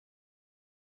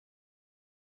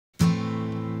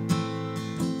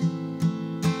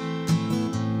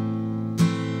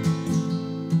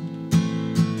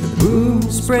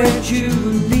spread you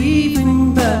were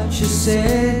leaving, but you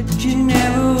said you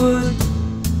never would.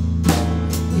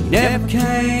 You never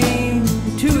came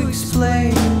to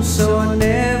explain, so I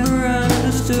never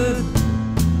understood.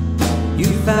 You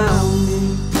found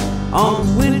me on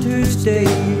a winter's day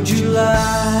in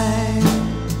July,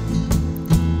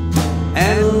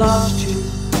 and I lost you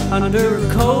under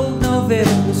a cold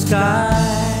November sky.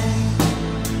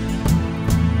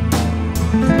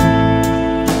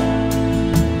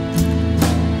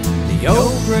 The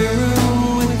old grey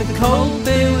room with the cold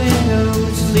bay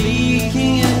windows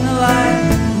leaking in the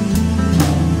light,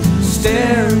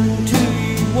 staring into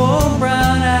your warm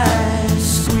brown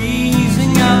eyes,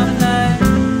 squeezing out the night.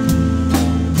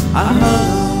 I hung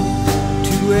on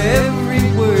to every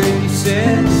word you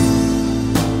said,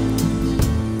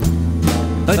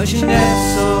 but you never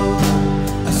saw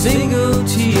a single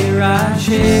tear I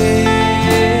shed.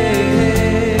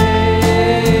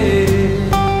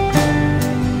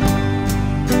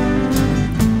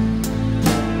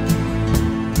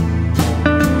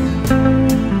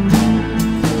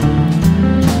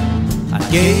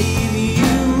 Gave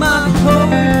you my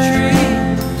poetry,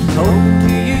 told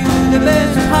you the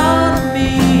best part of me.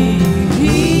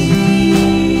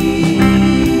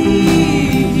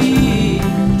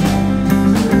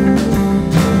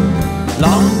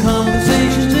 Long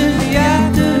conversations in the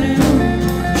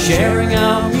afternoon, sharing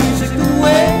our music the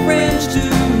way friends do.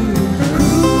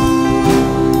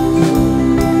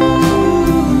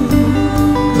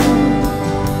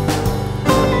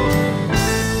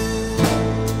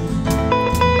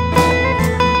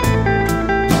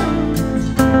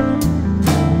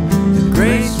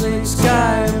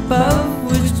 Sky above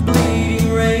was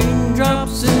bleeding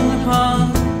raindrops in the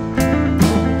pond.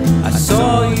 I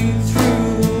saw you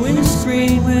through the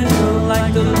windscreen window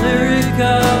like the lyric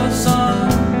of a song.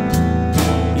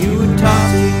 You were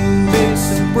tossing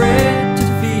bits of bread to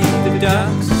feed the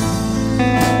ducks,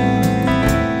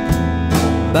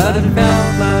 but it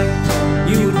felt like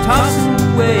you were tossing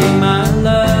away my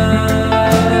love.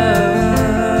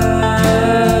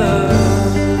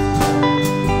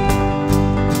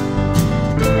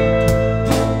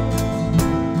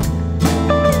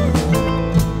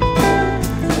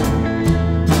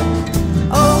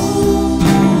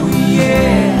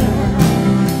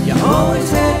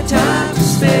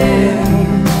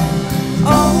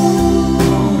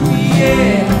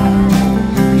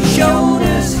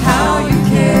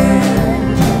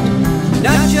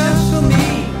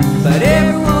 But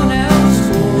everyone else,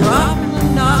 more often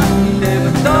than not, you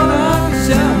never thought of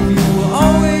yourself. You will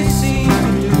always seem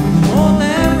to do more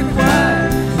than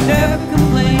required. Never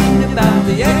complained about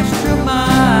the extra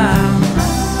mile.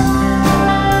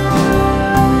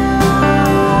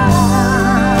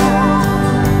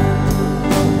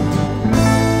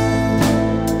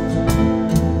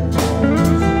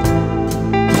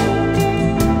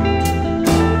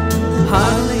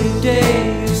 Holiday